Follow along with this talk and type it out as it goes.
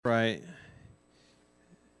Right.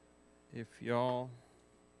 If y'all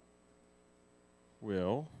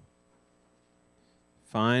will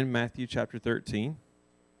find Matthew chapter 13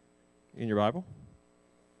 in your Bible.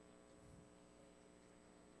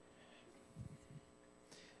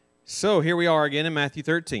 So here we are again in Matthew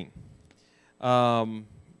 13.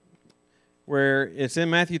 Where it's in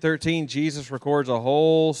Matthew 13, Matthew records a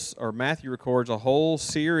whole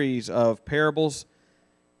series of parables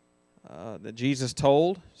that Jesus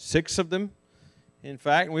told, 6 of them. In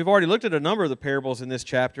fact, and we've already looked at a number of the parables in this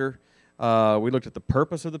chapter. We looked at the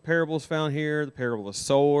purpose of the parables found here, the parable of the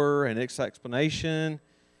sower and its explanation.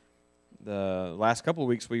 The last couple of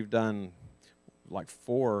weeks we've done like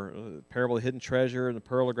 4, the parable of the hidden treasure and the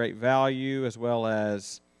pearl of great value, as well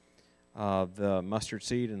as the mustard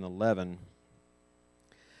seed and the leaven.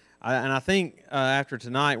 I think after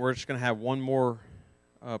tonight we're just going to have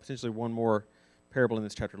potentially one more parable in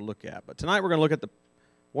this chapter to look at. But tonight we're going to look at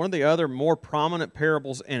one of the other more prominent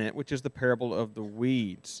parables in it, which is the parable of the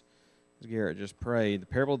weeds. As Garrett just prayed, the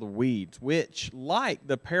parable of the weeds, which, like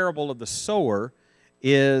the parable of the sower,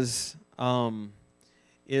 is one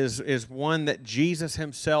that Jesus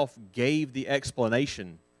himself gave the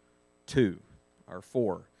explanation to, or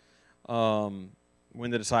for,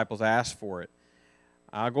 when the disciples asked for it.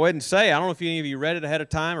 I'll go ahead and say, I don't know if any of you read it ahead of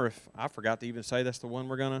time, or if I forgot to even say that's the one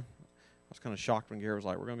we're going to. I was kind of shocked when Garrett was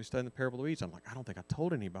like, we're going to be studying the parable of the weeds. I'm like, I don't think I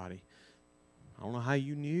told anybody. I don't know how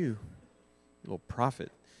you knew. You little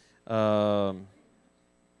prophet. But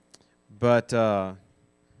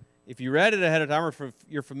if you read it ahead of time, or if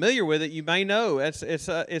you're familiar with it, you may know it's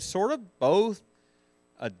sort of both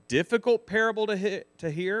a difficult parable to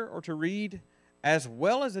hear or to read, as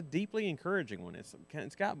well as a deeply encouraging one.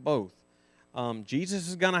 It's got both. Jesus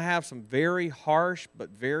is going to have some very harsh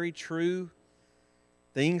but very true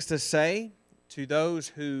things to say to those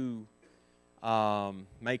who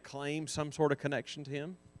may claim some sort of connection to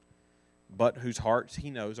him, but whose hearts he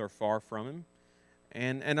knows are far from him.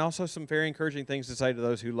 And also some very encouraging things to say to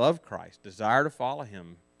those who love Christ, desire to follow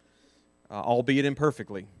him, albeit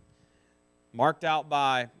imperfectly, marked out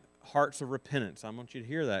by hearts of repentance. I want you to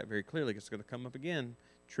hear that very clearly, because it's going to come up again.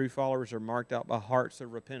 True followers are marked out by hearts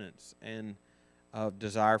of repentance and of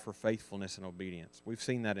desire for faithfulness and obedience. We've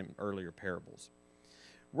seen that in earlier parables.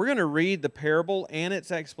 We're going to read the parable and its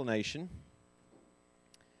explanation,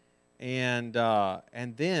 and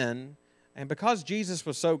because Jesus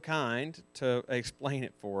was so kind to explain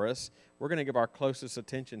it for us, we're going to give our closest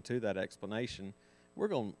attention to that explanation.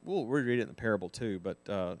 We'll read it in the parable too, but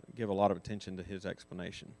give a lot of attention to his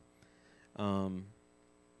explanation.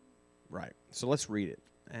 Right. So let's read it,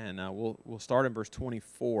 and we'll start in verse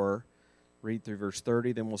 24, read through verse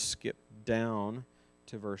 30, then we'll skip down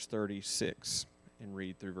to verse 36 and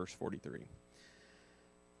read through verse 43.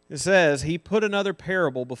 It says, "He put another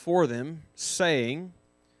parable before them, saying,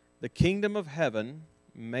 the kingdom of heaven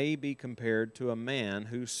may be compared to a man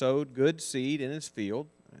who sowed good seed in his field."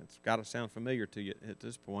 It's got to sound familiar to you at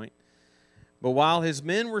this point. "But while his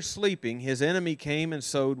men were sleeping, his enemy came and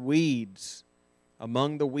sowed weeds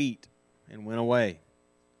among the wheat and went away.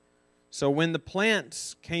 So when the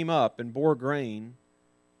plants came up and bore grain,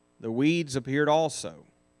 the weeds appeared also.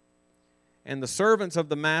 And the servants of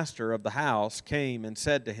the master of the house came and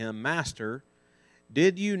said to him, 'Master,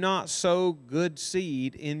 did you not sow good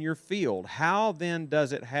seed in your field? How then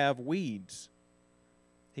does it have weeds?'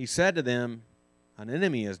 He said to them, 'An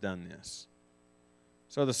enemy has done this.'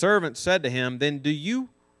 So the servants said to him, 'Then do you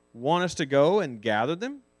want us to go and gather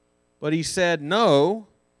them?' But he said, 'No,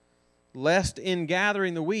 lest in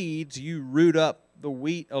gathering the weeds you root up the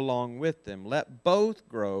wheat along with them. Let both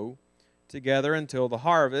grow together until the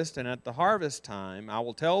harvest, and at the harvest time I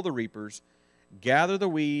will tell the reapers, gather the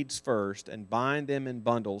weeds first and bind them in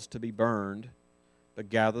bundles to be burned, but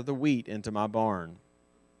gather the wheat into my barn.'"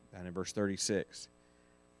 Down in verse 36.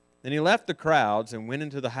 "Then he left the crowds and went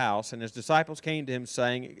into the house, and his disciples came to him,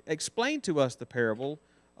 saying, 'Explain to us the parable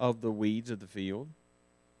of the weeds of the field.'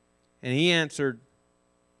 And he answered,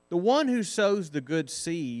 'The one who sows the good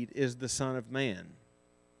seed is the Son of Man.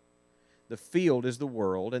 The field is the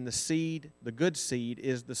world, and the good seed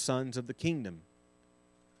is the sons of the kingdom.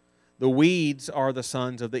 The weeds are the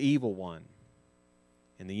sons of the evil one,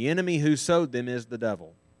 and the enemy who sowed them is the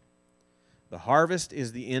devil. The harvest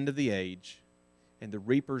is the end of the age, and the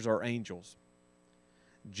reapers are angels.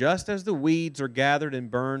 Just as the weeds are gathered and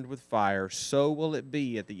burned with fire, so will it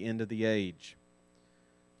be at the end of the age.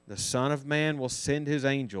 The Son of Man will send his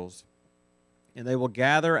angels, and they will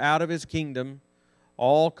gather out of his kingdom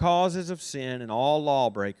all causes of sin and all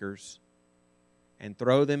lawbreakers, and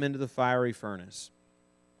throw them into the fiery furnace.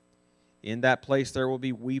 In that place there will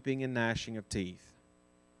be weeping and gnashing of teeth.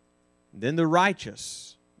 Then the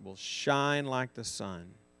righteous will shine like the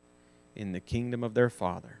sun in the kingdom of their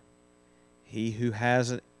Father. He who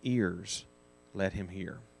has ears, let him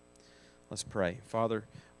hear. Let's pray. Father,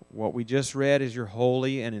 what we just read is your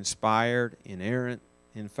holy and inspired, inerrant,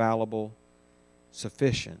 infallible,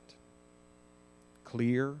 sufficient,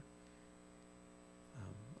 clear,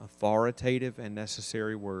 authoritative, and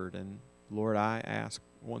necessary word. And Lord, I ask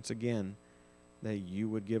once again that you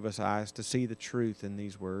would give us eyes to see the truth in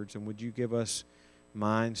these words, and would you give us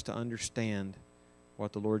minds to understand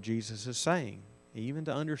what the Lord Jesus is saying, even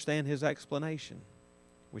to understand his explanation,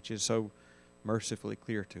 which is so mercifully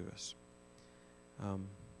clear to us.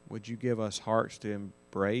 Would you give us hearts to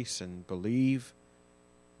embrace and believe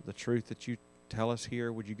the truth that you tell us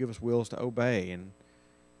here? Would you give us wills to obey and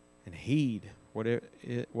heed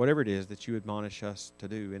whatever it is that you admonish us to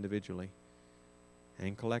do individually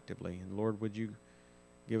and collectively? And Lord, would you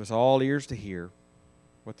give us all ears to hear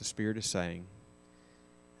what the Spirit is saying?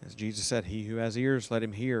 As Jesus said, he who has ears, let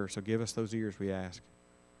him hear. So give us those ears, we ask.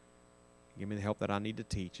 Give me the help that I need to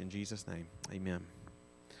teach. In Jesus' name, amen.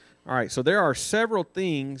 All right, so there are several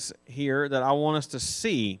things here that I want us to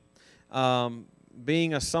see.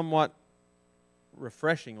 Being a somewhat,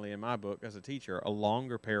 refreshingly in my book as a teacher, a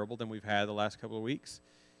longer parable than we've had the last couple of weeks.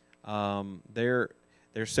 There's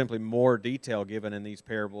simply more detail given in these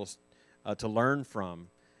parables to learn from.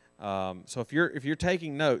 So if you're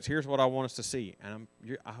taking notes, here's what I want us to see, and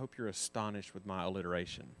I hope you're astonished with my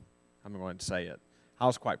alliteration. I'm going to say it. I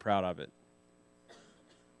was quite proud of it.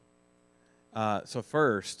 So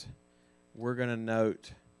first, we're going to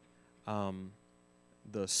note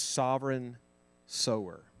the sovereign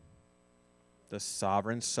sower. The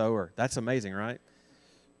sovereign sower. That's amazing, right?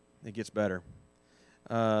 It gets better.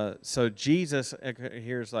 So Jesus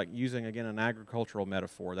here is like using, again, an agricultural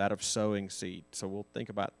metaphor, that of sowing seed. So we'll think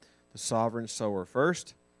about the sovereign sower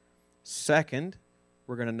first. Second,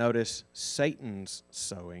 we're going to notice Satan's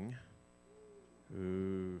sowing.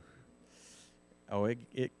 Ooh. Oh,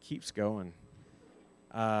 it keeps going.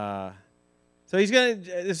 So this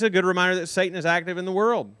is a good reminder that Satan is active in the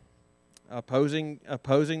world, opposing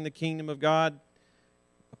the kingdom of God,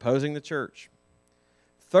 opposing the church.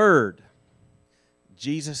 Third,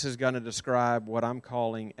 Jesus is going to describe what I'm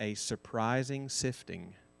calling a surprising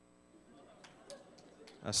sifting.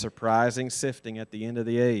 A surprising sifting at the end of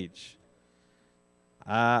the age.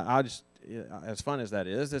 As fun as that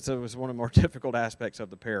is, it was one of the more difficult aspects of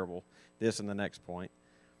the parable, this and the next point,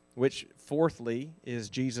 which, fourthly, is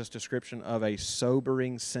Jesus' description of a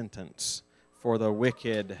sobering sentence for the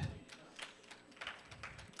wicked.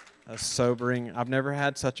 A sobering, I've never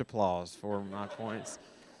had such applause for my points.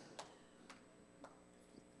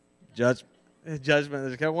 Judgment,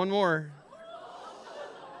 there's got one more.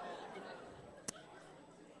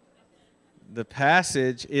 The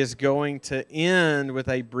passage is going to end with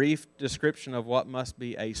a brief description of what must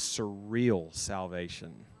be a surreal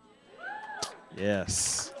salvation.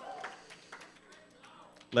 Yes.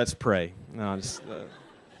 Let's pray. No,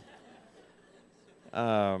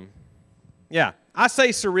 yeah, I say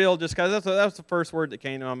surreal just because that's the first word that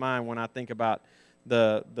came to my mind when I think about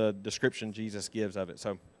the description Jesus gives of it.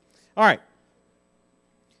 So, all right.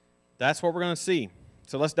 That's what we're going to see.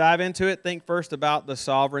 So let's dive into it. Think first about the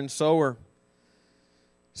sovereign sower.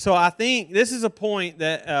 So I think this is a point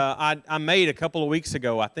that I made a couple of weeks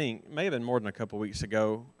ago, I think. It may have been more than a couple of weeks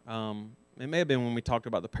ago. It may have been when we talked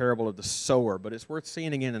about the parable of the sower, but it's worth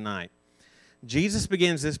seeing again tonight. Jesus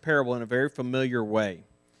begins this parable in a very familiar way.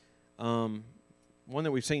 One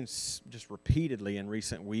that we've seen just repeatedly in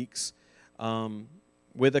recent weeks,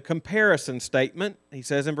 with a comparison statement. He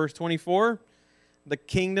says in verse 24, the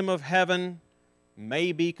kingdom of heaven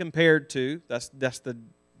may be compared to. That's the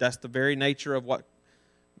very nature of what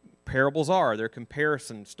parables are. They're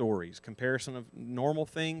comparison stories, comparison of normal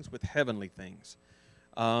things with heavenly things.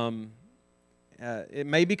 It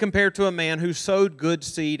may be compared to a man who sowed good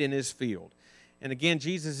seed in his field. And again,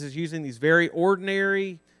 Jesus is using these very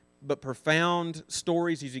ordinary but profound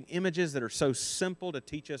stories, using images that are so simple to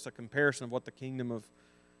teach us a comparison of what the kingdom of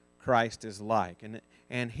Christ is like.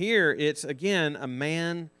 And here it's, again, a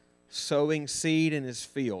man sowing seed in his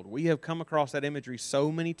field. We have come across that imagery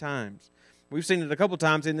so many times. We've seen it a couple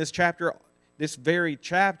times in this chapter, this very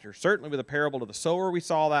chapter. Certainly with the parable of the sower, we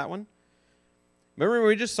saw that one. Remember,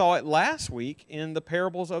 we just saw it last week in the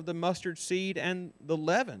parables of the mustard seed and the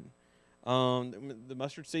leaven. The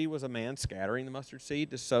mustard seed was a man scattering the mustard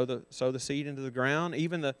seed to sow the seed into the ground.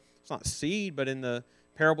 It's not seed, but in the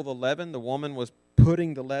parable of the leaven, the woman was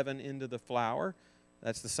putting the leaven into the flour.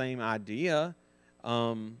 That's the same idea.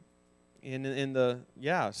 In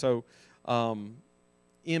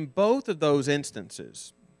both of those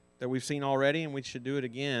instances, that we've seen already, and we should do it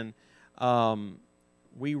again.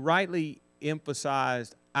 We rightly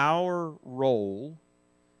emphasized our role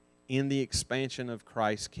in the expansion of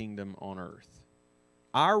Christ's kingdom on earth.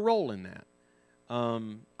 Our role in that.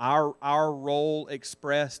 Our role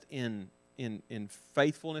expressed in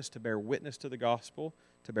faithfulness to bear witness to the gospel,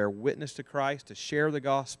 to bear witness to Christ, to share the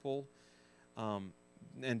gospel. And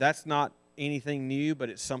that's not anything new, but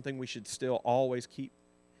it's something we should still always keep.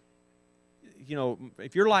 You know,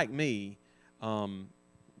 if you're like me,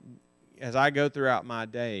 as I go throughout my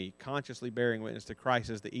day, consciously bearing witness to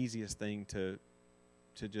Christ is the easiest thing to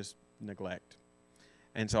just neglect.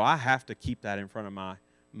 And so I have to keep that in front of my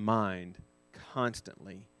mind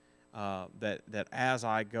constantly, that as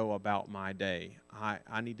I go about my day,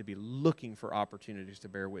 I need to be looking for opportunities to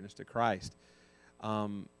bear witness to Christ.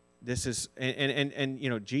 This is, and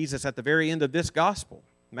you know, Jesus at the very end of this gospel,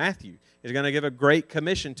 Matthew, is going to give a great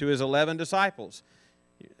commission to his 11 disciples.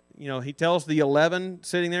 You know, he tells the 11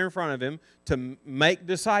 sitting there in front of him to make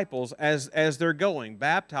disciples as they're going,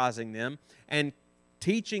 baptizing them and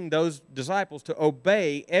teaching those disciples to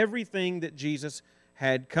obey everything that Jesus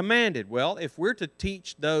had commanded. Well, if we're to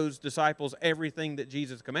teach those disciples everything that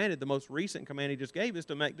Jesus commanded, the most recent command he just gave is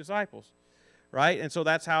to make disciples, right? And so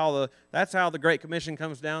that's how the Great Commission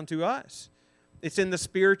comes down to us. It's in the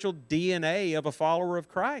spiritual DNA of a follower of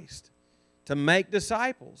Christ to make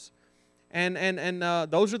disciples. And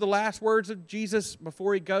those are the last words of Jesus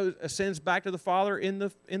before he ascends back to the Father in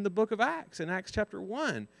the book of Acts, in Acts chapter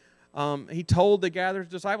 1. He told the gathered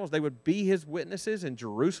disciples they would be his witnesses in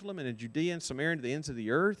Jerusalem and in Judea and Samaria and to the ends of the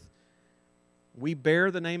earth. We bear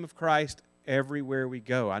the name of Christ everywhere we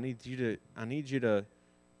go. I need you to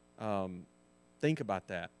think about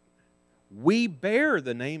that. We bear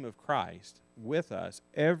the name of Christ with us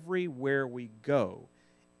everywhere we go,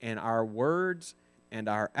 and our words and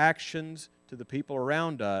our actions to the people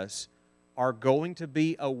around us are going to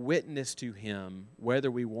be a witness to him,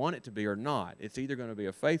 whether we want it to be or not. It's either going to be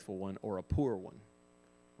a faithful one or a poor one,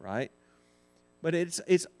 right? But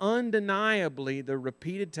it's undeniably the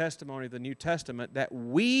repeated testimony of the New Testament that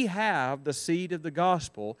we have the seed of the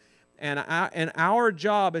gospel, and our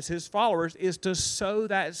job as his followers is to sow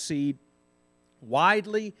that seed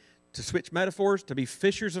widely, to switch metaphors, to be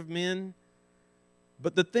fishers of men.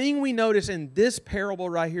 But the thing we notice in this parable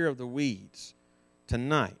right here of the weeds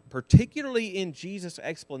tonight, particularly in Jesus'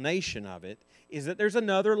 explanation of it, is that there's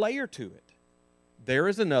another layer to it. There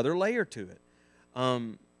is another layer to it.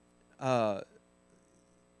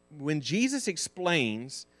 When Jesus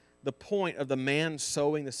explains the point of the man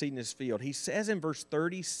sowing the seed in his field, he says in verse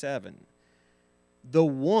 37, the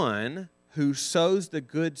one who sows the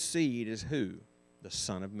good seed is who? The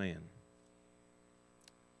Son of Man.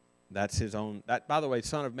 That's his own. That, by the way,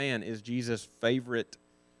 Son of Man is Jesus' favorite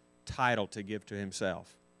title to give to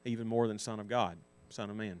himself, even more than Son of God,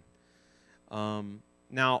 Son of Man.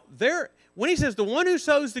 Now, when he says the one who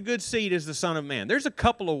sows the good seed is the Son of Man, there's a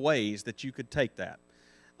couple of ways that you could take that,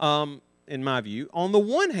 in my view. On the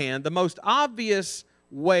one hand, the most obvious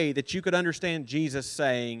way that you could understand Jesus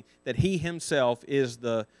saying that he himself is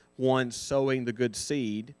the one sowing the good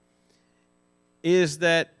seed is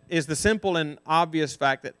the simple and obvious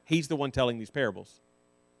fact that he's the one telling these parables.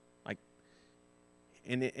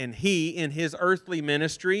 And he, in his earthly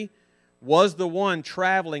ministry, was the one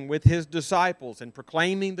traveling with his disciples and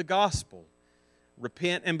proclaiming the gospel.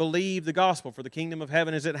 Repent and believe the gospel, for the kingdom of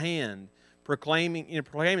heaven is at hand. Proclaiming,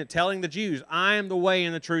 telling the Jews, I am the way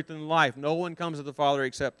and the truth and the life. No one comes to the Father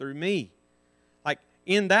except through me.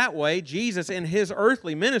 In that way, Jesus, in his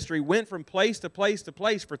earthly ministry, went from place to place to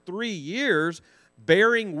place for 3 years,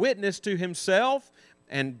 bearing witness to himself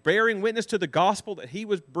and bearing witness to the gospel that he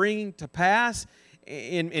was bringing to pass.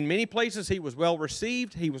 In many places, he was well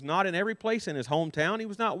received. He was not in every place. In his hometown, he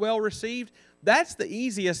was not well received. That's the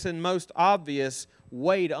easiest and most obvious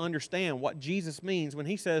way to understand what Jesus means when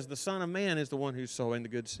he says the Son of Man is the one who's sowing the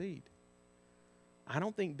good seed. I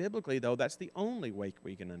don't think biblically, though, that's the only way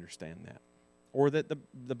we can understand that. Or that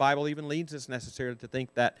the Bible even leads us necessarily to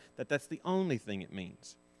think that that's the only thing it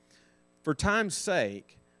means. For time's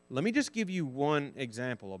sake, let me just give you one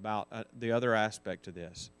example about the other aspect to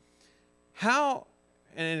this.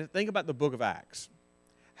 And think about the book of Acts.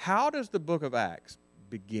 How does the book of Acts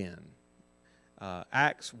begin?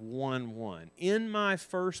 Acts 1:1. In my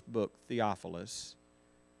first book, Theophilus,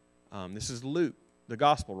 this is Luke, the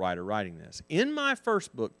gospel writer, writing this. In my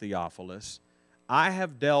first book, Theophilus, I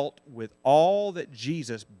have dealt with all that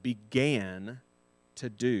Jesus began to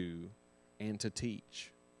do and to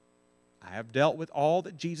teach. I have dealt with all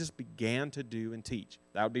that Jesus began to do and teach.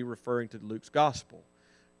 That would be referring to Luke's gospel.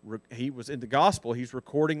 he was in the gospel, he's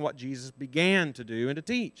recording what Jesus began to do and to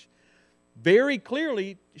teach. Very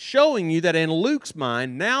clearly showing you that in Luke's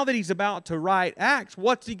mind, now that he's about to write Acts,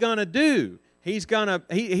 what's he going to do? He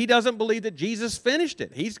doesn't believe that Jesus finished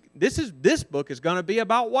it. This book is going to be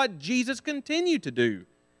about what Jesus continued to do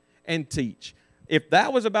and teach. If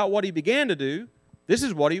that was about what he began to do, this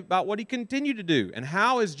is about what he continued to do. And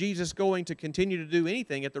how is Jesus going to continue to do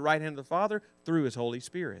anything at the right hand of the Father? Through his Holy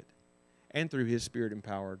Spirit and through his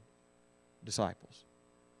Spirit-empowered disciples.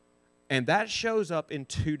 And that shows up in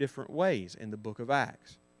two different ways in the book of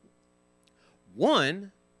Acts.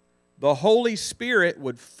 One, the Holy Spirit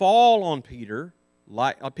would fall on Peter,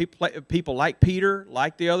 like people like Peter,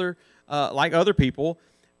 like other people.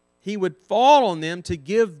 He would fall on them to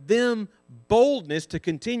give them boldness to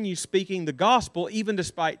continue speaking the gospel, even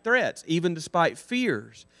despite threats, even despite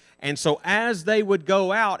fears. And so as they would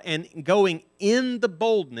go out and going in the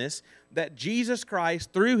boldness that Jesus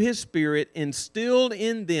Christ, through His Spirit, instilled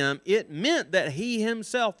in them, it meant that He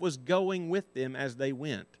Himself was going with them as they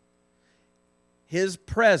went. His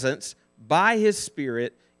presence, by His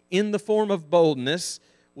Spirit, in the form of boldness,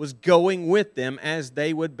 was going with them as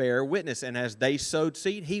they would bear witness. And as they sowed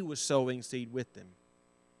seed, He was sowing seed with them.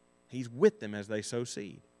 He's with them as they sow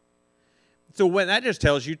seed. So when that just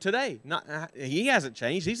tells you today, He hasn't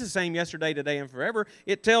changed. He's the same yesterday, today, and forever.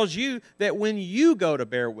 It tells you that when you go to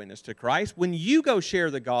bear witness to Christ, when you go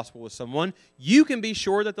share the gospel with someone, you can be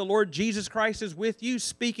sure that the Lord Jesus Christ is with you,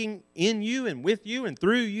 speaking in you and with you and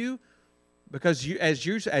through you, because as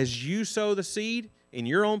you sow the seed in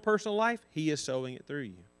your own personal life, He is sowing it through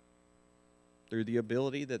you, through the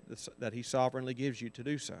ability that He sovereignly gives you to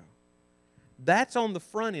do so. That's on the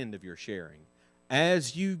front end of your sharing.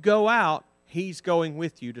 As you go out, He's going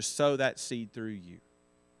with you to sow that seed through you.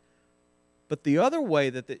 But the other way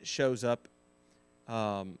that it shows up,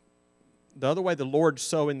 the other way the Lord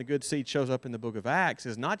sowing the good seed shows up in the book of Acts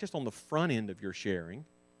is not just on the front end of your sharing,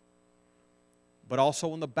 but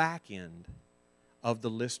also on the back end of the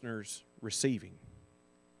listeners receiving.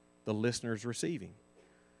 The listeners receiving.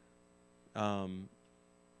 On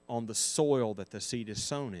the soil that the seed is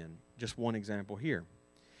sown in. Just one example here.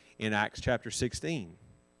 In Acts chapter 16,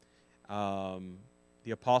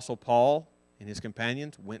 the Apostle Paul and his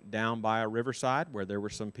companions went down by a riverside where there were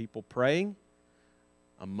some people praying.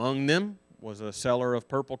 Among them was a seller of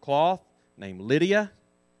purple cloth named Lydia.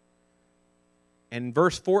 And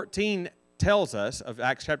verse 14 tells us, of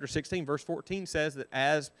Acts chapter 16, verse 14 says that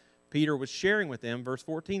as Peter was sharing with them, verse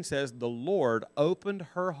 14 says, the Lord opened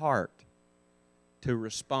her heart to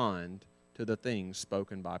respond to the things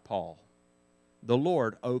spoken by Paul. The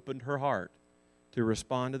Lord opened her heart to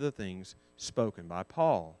respond to the things spoken by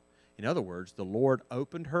Paul. In other words, the Lord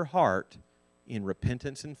opened her heart in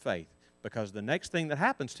repentance and faith, because the next thing that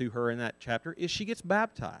happens to her in that chapter is she gets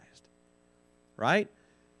baptized, right?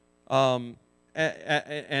 So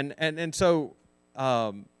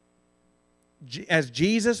as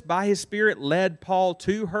Jesus, by His Spirit, led Paul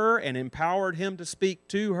to her and empowered him to speak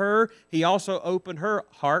to her, He also opened her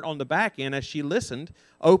heart on the back end as she listened,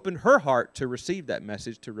 opened her heart to receive that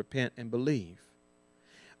message, to repent and believe.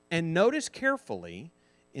 And notice carefully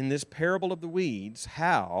in this parable of the weeds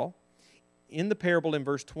how, in the parable in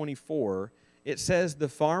verse 24, it says the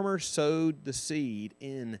farmer sowed the seed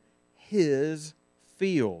in his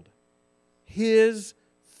field. His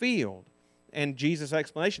field. And Jesus'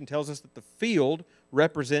 explanation tells us that the field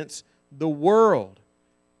represents the world.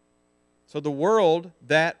 So the world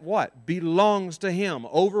that what? Belongs to Him,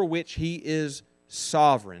 over which He is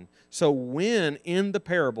sovereign. So when in the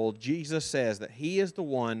parable Jesus says that He is the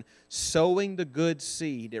one sowing the good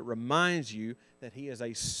seed, it reminds you that He is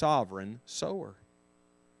a sovereign sower.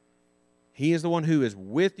 He is the one who is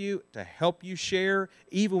with you to help you share,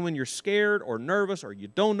 even when you're scared or nervous or you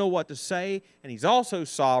don't know what to say. And He's also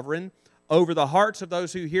sovereign over the hearts of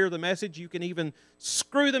those who hear the message. You can even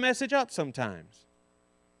screw the message up sometimes.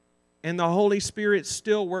 And the Holy Spirit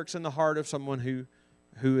still works in the heart of someone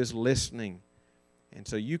who is listening. And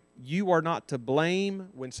so you are not to blame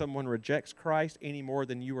when someone rejects Christ any more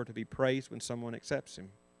than you are to be praised when someone accepts Him.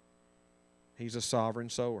 He's a sovereign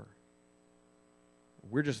sower.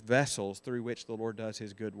 We're just vessels through which the Lord does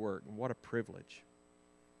His good work. And what a privilege.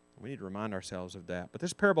 We need to remind ourselves of that. But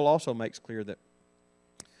this parable also makes clear that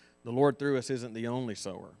the Lord through us isn't the only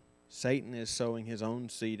sower. Satan is sowing his own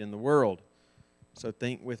seed in the world. So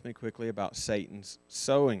think with me quickly about Satan's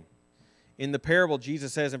sowing. In the parable,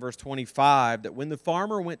 Jesus says in verse 25 that when the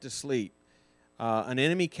farmer went to sleep, an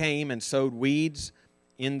enemy came and sowed weeds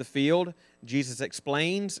in the field. Jesus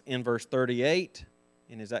explains in verse 38,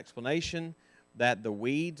 in His explanation, that the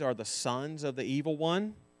weeds are the sons of the evil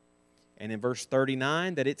one. And in verse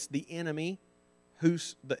 39, that it's the enemy who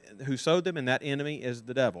sowed them, and that enemy is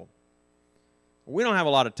the devil. We don't have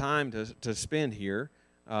a lot of time to spend here,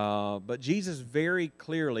 but Jesus very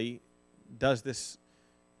clearly does this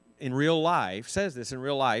in real life, says this in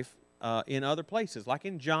real life in other places, like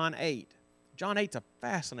in John 8. John 8's a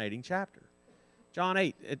fascinating chapter. John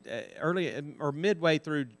 8, early or midway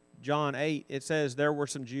through John 8, it says there were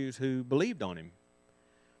some Jews who believed on him.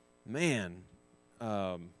 Man,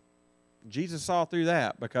 Jesus saw through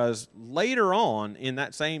that, because later on in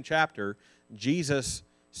that same chapter, Jesus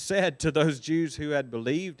said to those Jews who had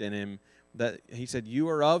believed in him that he said, "You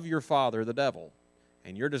are of your father, the devil,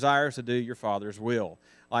 and your desire is to do your father's will."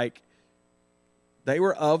 Like, they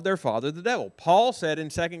were of their father, the devil. Paul said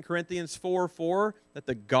in 2 Corinthians 4:4 that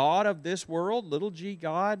the God of this world, little g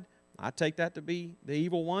God, I take that to be the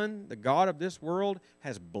evil one, the God of this world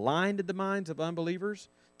has blinded the minds of unbelievers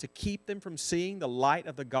to keep them from seeing the light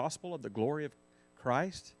of the gospel of the glory of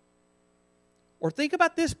Christ. Or think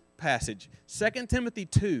about this passage, 2 Timothy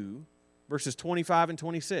 2, verses 25 and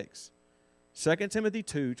 26. 2 Timothy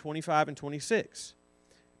 2, 25 and 26.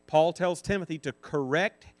 Paul tells Timothy to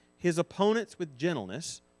correct his opponents with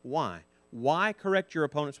gentleness. Why? Why correct your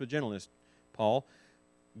opponents with gentleness, Paul?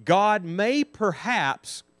 God may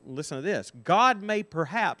perhaps, listen to this, God may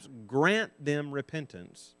perhaps grant them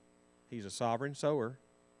repentance. He's a sovereign sower.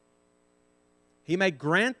 He may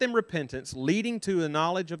grant them repentance leading to the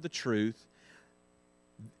knowledge of the truth,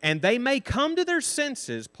 and they may come to their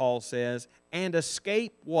senses, Paul says, and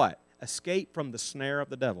escape what? Escape from the snare of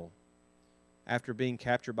the devil after being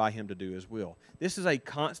captured by him to do his will. This is a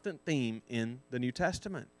constant theme in the New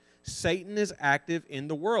Testament. Satan is active in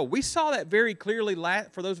the world. We saw that very clearly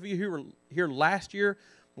for those of you who were here last year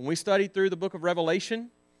when we studied through the book of Revelation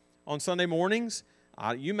on Sunday mornings.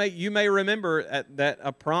 You may remember that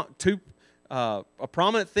a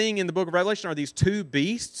prominent thing in the book of Revelation are these two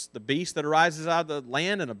beasts, the beast that arises out of the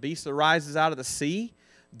land and a beast that arises out of the sea.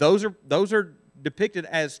 Those are depicted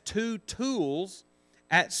as two tools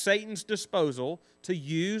at Satan's disposal to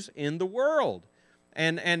use in the world.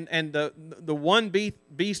 And the one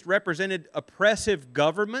beast represented oppressive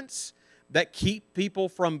governments that keep people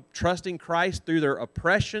from trusting Christ through their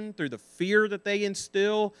oppression, through the fear that they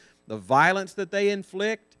instill, the violence that they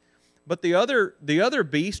inflict. But the other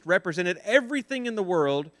beast represented everything in the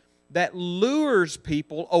world that lures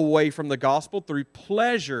people away from the gospel through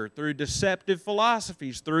pleasure, through deceptive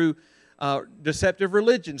philosophies, through deceptive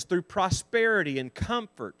religions, through prosperity and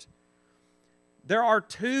comfort. There are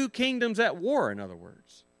two kingdoms at war, in other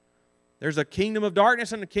words. There's a kingdom of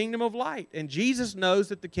darkness and a kingdom of light. And Jesus knows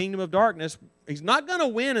that the kingdom of darkness, he's not going to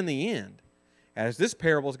win in the end, as this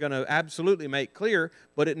parable is going to absolutely make clear,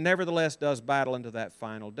 but it nevertheless does battle into that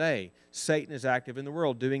final day. Satan is active in the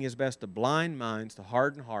world, doing his best to blind minds, to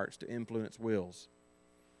harden hearts, to influence wills.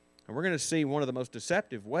 And we're going to see one of the most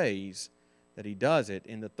deceptive ways that he does it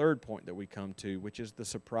in the third point that we come to, which is the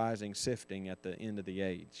surprising sifting at the end of the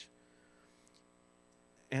age.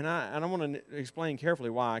 And I want to explain carefully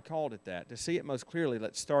why I called it that. To see it most clearly,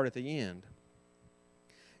 let's start at the end.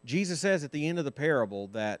 Jesus says at the end of the parable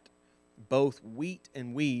that both wheat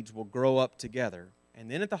and weeds will grow up together. And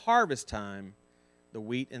then at the harvest time, the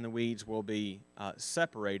wheat and the weeds will be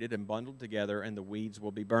separated and bundled together, and the weeds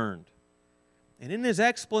will be burned. And in his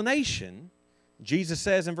explanation, Jesus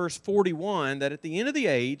says in verse 41 that at the end of the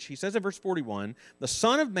age, he says in verse 41, the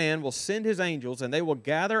Son of Man will send his angels, and they will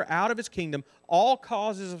gather out of his kingdom all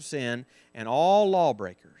causes of sin and all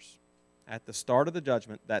lawbreakers. At the start of the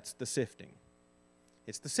judgment, that's the sifting.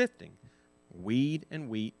 It's the sifting. Weed and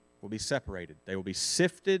wheat will be separated. They will be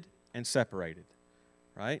sifted and separated,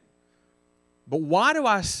 right? But why do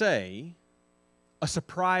I say a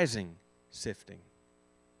surprising sifting?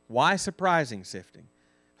 Why surprising sifting?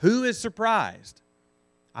 Who is surprised?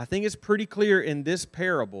 I think it's pretty clear in this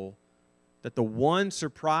parable that the ones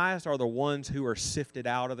surprised are the ones who are sifted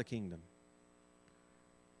out of the kingdom.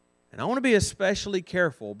 And I want to be especially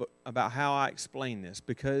careful about how I explain this,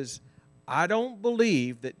 because I don't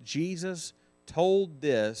believe that Jesus told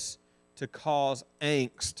this to cause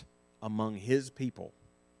angst among his people.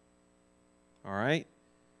 All right?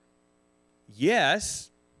 Yes,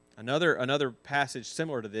 another passage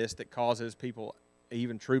similar to this that causes people,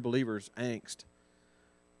 even true believers, angst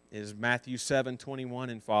is Matthew 7:21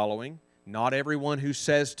 and following. Not everyone who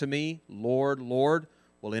says to me, Lord, Lord,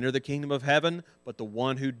 will enter the kingdom of heaven, but the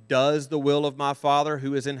one who does the will of my Father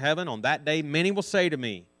who is in heaven. On that day many will say to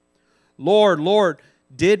me, Lord, Lord,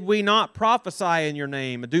 did we not prophesy in your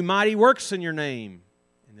name, and do mighty works in your name?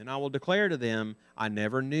 And then I will declare to them, I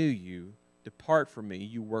never knew you. Depart from me,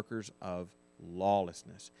 you workers of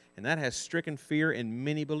lawlessness. And that has stricken fear in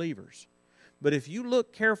many believers. But if you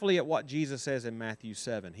look carefully at what Jesus says in Matthew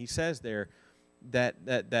 7, he says there that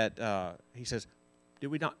he says, did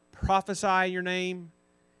we not prophesy in your name?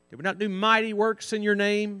 Did we not do mighty works in your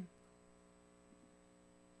name?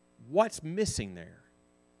 What's missing there?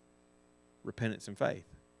 Repentance and faith.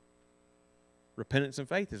 Repentance and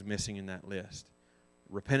faith is missing in that list.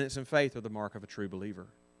 Repentance and faith are the mark of a true believer.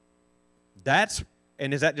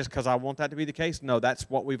 And is that just because I want that to be the case? No, that's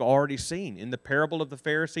what we've already seen. In the parable of the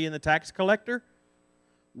Pharisee and the tax collector,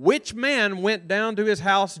 which man went down to his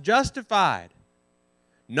house justified?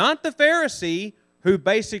 Not the Pharisee who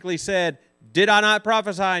basically said, did I not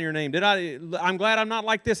prophesy in your name? I'm glad I'm not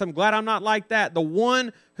like this. I'm glad I'm not like that. The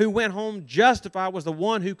one who went home justified was the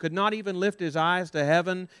one who could not even lift his eyes to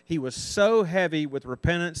heaven. He was so heavy with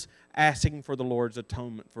repentance, asking for the Lord's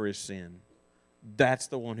atonement for his sin. That's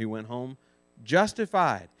the one who went home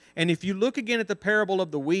justified. And if you look again at the parable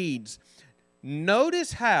of the weeds,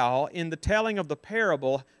 notice how in the telling of the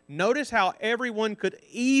parable, notice how everyone could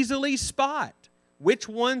easily spot which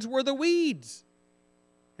ones were the weeds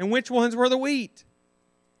and which ones were the wheat.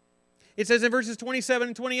 It says in verses 27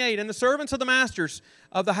 and 28, and the servants of the masters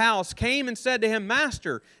of the house came and said to him,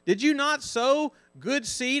 Master, did you not sow good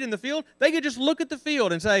seed in the field? They could just look at the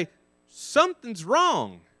field and say, something's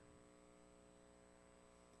wrong.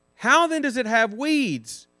 How then does it have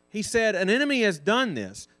weeds? He said, an enemy has done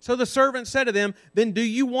this. So the servant said to them, then do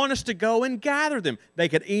you want us to go and gather them? They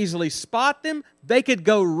could easily spot them. They could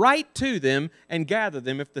go right to them and gather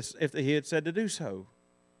them if he had said to do so.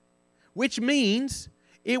 Which means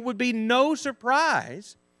it would be no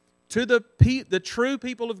surprise to the true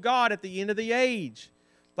people of God at the end of the age.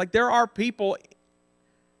 Like there are people,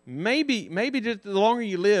 maybe just the longer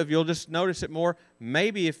you live, you'll just notice it more.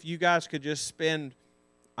 Maybe if you guys could just spend,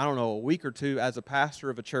 I don't know, a week or two as a pastor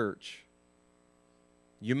of a church,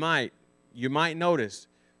 you might notice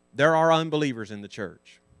there are unbelievers in the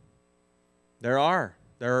church. There are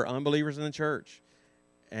unbelievers in the church.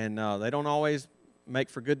 And they don't always make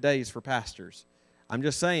for good days for pastors. I'm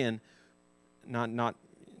just saying, not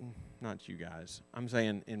you guys. I'm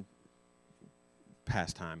saying in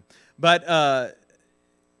past time. But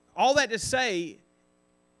all that to say,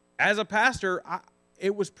 as a pastor,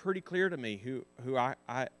 it was pretty clear to me who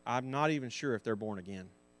I'm not even sure if they're born again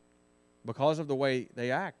because of the way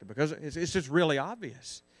they act. Because it's just really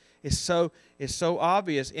obvious. It's so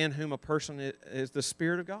obvious in whom a person is the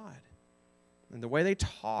Spirit of God. And the way they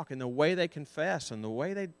talk, and the way they confess, and the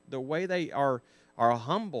way they are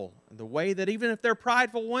humble, and the way that even if they're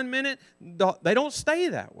prideful 1 minute, they don't stay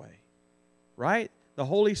that way, right? The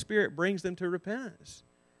Holy Spirit brings them to repentance.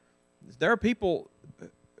 There are people,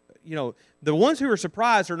 the ones who are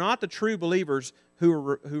surprised are not the true believers who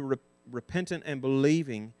are repentant and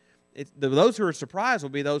believing. Those who are surprised will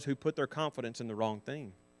be those who put their confidence in the wrong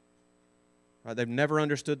thing. Right? They've never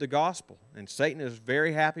understood the gospel, and Satan is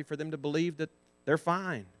very happy for them to believe that they're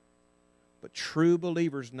fine. But true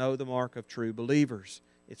believers know the mark of true believers.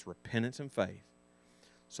 It's repentance and faith.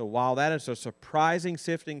 So while that is a surprising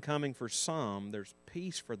sifting coming for some, there's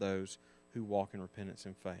peace for those who walk in repentance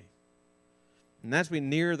and faith. And as we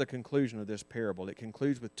near the conclusion of this parable, it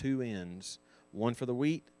concludes with two ends, one for the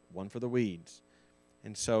wheat, one for the weeds.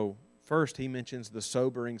 And so first he mentions the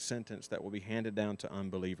sobering sentence that will be handed down to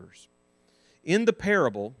unbelievers. In the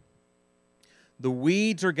parable, the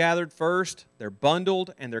weeds are gathered first, they're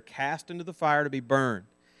bundled, and they're cast into the fire to be burned.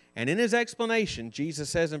 And in his explanation, Jesus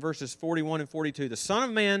says in verses 41 and 42, the Son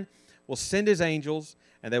of Man will send his angels,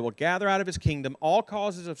 and they will gather out of his kingdom all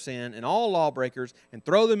causes of sin and all lawbreakers and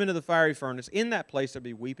throw them into the fiery furnace. In that place there will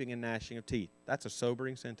be weeping and gnashing of teeth. That's a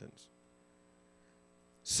sobering sentence.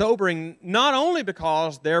 Sobering not only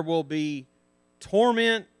because there will be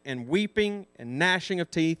torment and weeping and gnashing of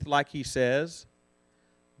teeth, like he says,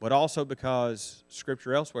 but also because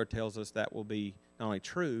Scripture elsewhere tells us that will be not only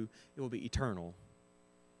true, it will be eternal.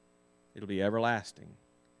 It'll be everlasting.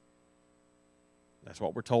 That's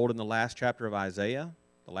what we're told in the last chapter of Isaiah,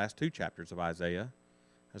 the last two chapters of Isaiah,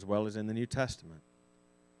 as well as in the New Testament.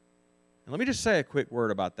 And let me just say a quick word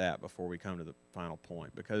about that before we come to the final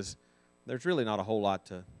point, because there's really not a whole lot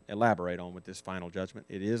to elaborate on with this final judgment.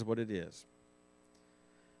 It is what it is.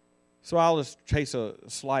 So I'll just chase a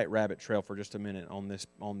slight rabbit trail for just a minute on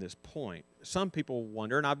this point. Some people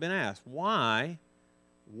wonder, and I've been asked, why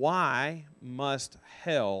must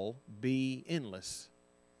hell be endless?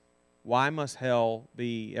 Why must hell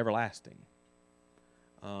be everlasting?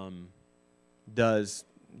 Does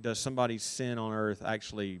somebody's sin on earth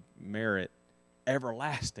actually merit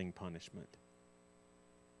everlasting punishment?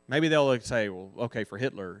 Maybe they'll say, well, okay, for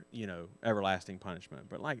Hitler, everlasting punishment.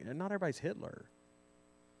 But not everybody's Hitler.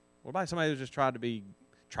 What about somebody who's just tried to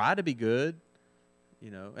be good?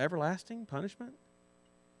 Everlasting punishment?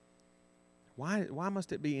 Why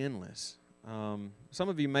must it be endless? Some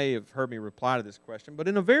of you may have heard me reply to this question, but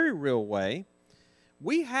in a very real way,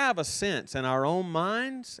 we have a sense in our own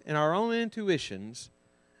minds, in our own intuitions,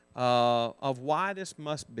 of why this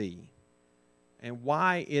must be and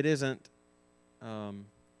why it isn't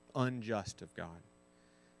unjust of God.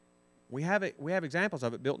 We have examples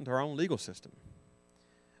of it built into our own legal system.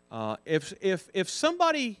 If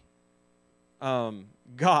somebody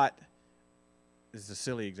got, this is a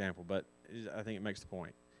silly example, but I think it makes the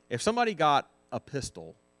point. If somebody got a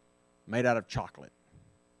pistol made out of chocolate,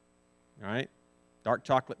 all right, dark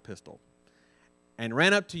chocolate pistol, and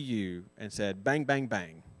ran up to you and said, bang, bang,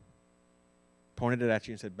 bang, pointed it at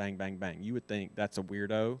you and said, bang, bang, bang, you would think that's a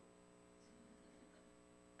weirdo,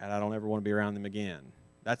 and I don't ever want to be around them again.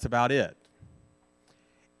 That's about it.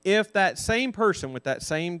 If that same person with that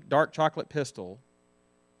same dark chocolate pistol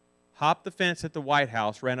hopped the fence at the White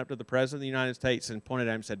House, ran up to the President of the United States and pointed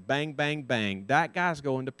at him and said, bang, bang, bang, that guy's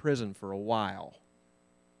going to prison for a while.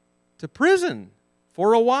 To prison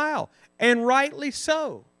for a while. And rightly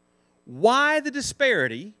so. Why the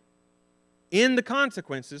disparity in the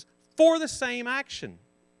consequences for the same action?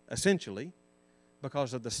 Essentially,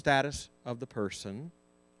 because of the status of the person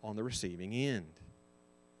on the receiving end.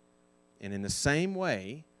 And in the same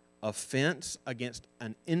way, offense against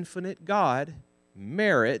an infinite God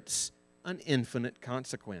merits an infinite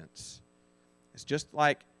consequence. It's just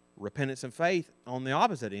like repentance and faith on the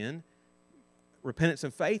opposite end. Repentance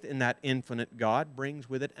and faith in that infinite God brings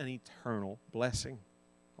with it an eternal blessing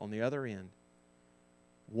on the other end.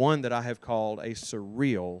 One that I have called a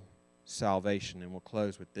surreal salvation, and we'll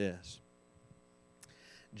close with this.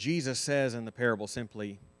 Jesus says in the parable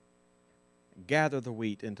simply, gather the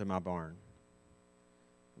wheat into my barn.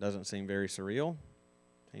 Doesn't seem very surreal.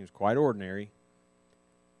 Seems quite ordinary.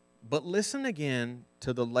 But listen again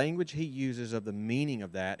to the language he uses of the meaning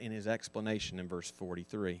of that in his explanation in verse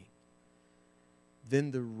 43.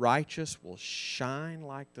 Then the righteous will shine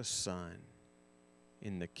like the sun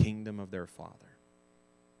in the kingdom of their Father.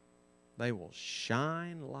 They will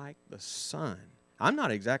shine like the sun. I'm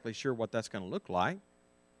not exactly sure what that's going to look like,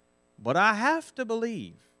 but I have to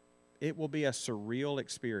believe it will be a surreal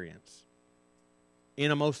experience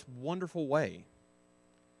in a most wonderful way.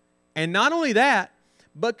 And not only that,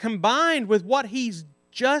 but combined with what he's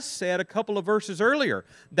just said a couple of verses earlier,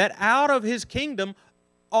 that out of his kingdom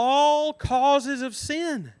all causes of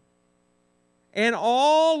sin and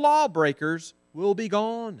all lawbreakers will be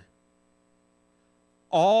gone.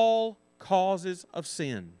 All causes of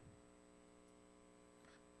sin.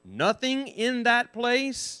 Nothing in that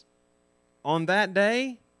place on that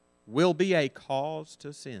day will be a cause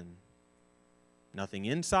to sin. Nothing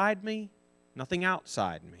inside me, nothing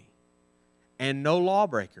outside me. And no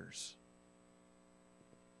lawbreakers.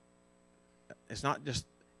 It's not just,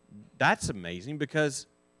 that's amazing because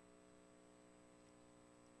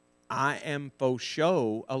I am for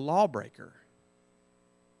show a lawbreaker.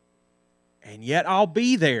 And yet I'll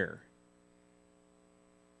be there.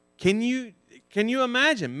 Can you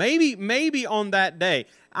imagine? Maybe on that day,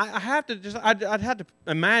 I'd have to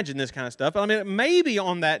imagine this kind of stuff. I mean, maybe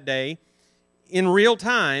on that day, in real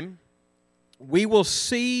time, we will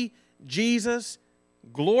see Jesus,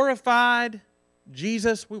 glorified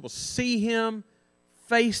Jesus. We will see Him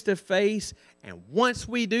face to face. And once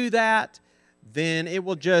we do that, then it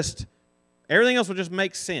will just, everything else will just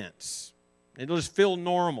make sense. It'll just feel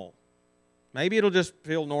normal. Maybe it'll just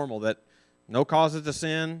feel normal that no causes to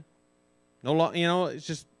sin, no law, it's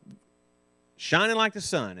just shining like the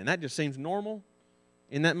sun. And that just seems normal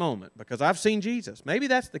in that moment because I've seen Jesus. Maybe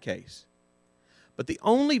that's the case. But the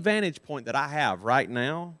only vantage point that I have right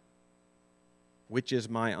now, which is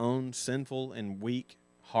my own sinful and weak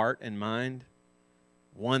heart and mind,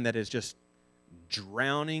 one that is just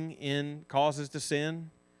drowning in causes to sin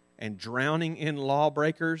and drowning in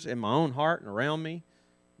lawbreakers in my own heart and around me.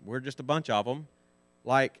 We're just a bunch of them.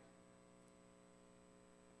 Like,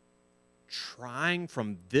 trying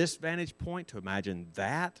from this vantage point to imagine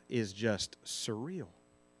that is just surreal.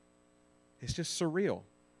 It's just surreal.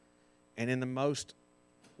 And in the most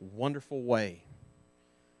wonderful way.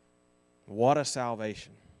 What a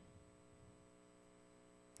salvation.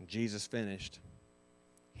 Jesus finished.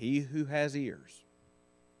 He who has ears,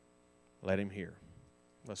 let him hear.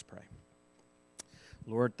 Let's pray.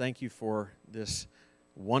 Lord, thank you for this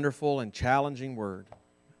wonderful and challenging word.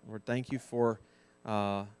 Lord, thank you for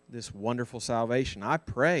this wonderful salvation. I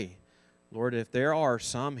pray, Lord, if there are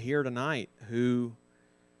some here tonight who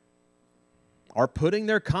are putting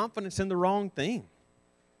their confidence in the wrong thing.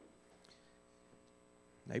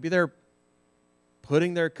 Maybe they're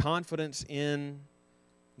putting their confidence in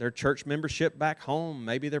their church membership back home.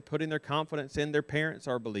 Maybe they're putting their confidence in their parents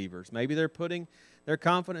are believers. Maybe they're putting their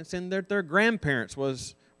confidence in their grandparents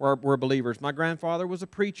were believers. My grandfather was a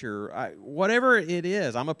preacher. Whatever it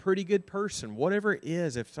is, I'm a pretty good person. Whatever it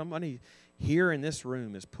is, if somebody here in this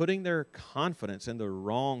room is putting their confidence in the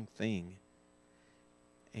wrong thing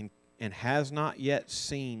and has not yet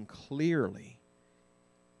seen clearly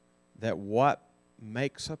that what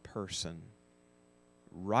makes a person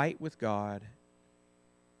right with God,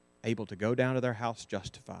 able to go down to their house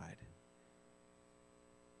justified,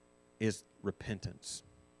 is repentance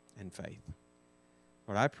and faith.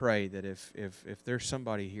 Lord, I pray that if there's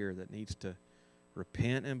somebody here that needs to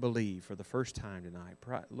repent and believe for the first time tonight,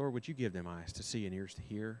 Lord, would you give them eyes to see and ears to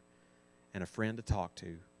hear and a friend to talk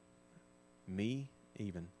to, me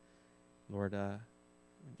even. Lord,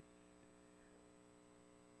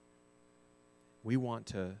 we want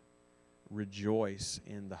to rejoice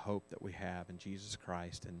in the hope that we have in Jesus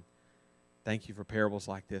Christ, and thank you for parables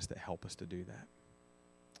like this that help us to do that.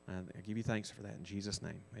 I give you thanks for that in Jesus'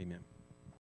 name. Amen.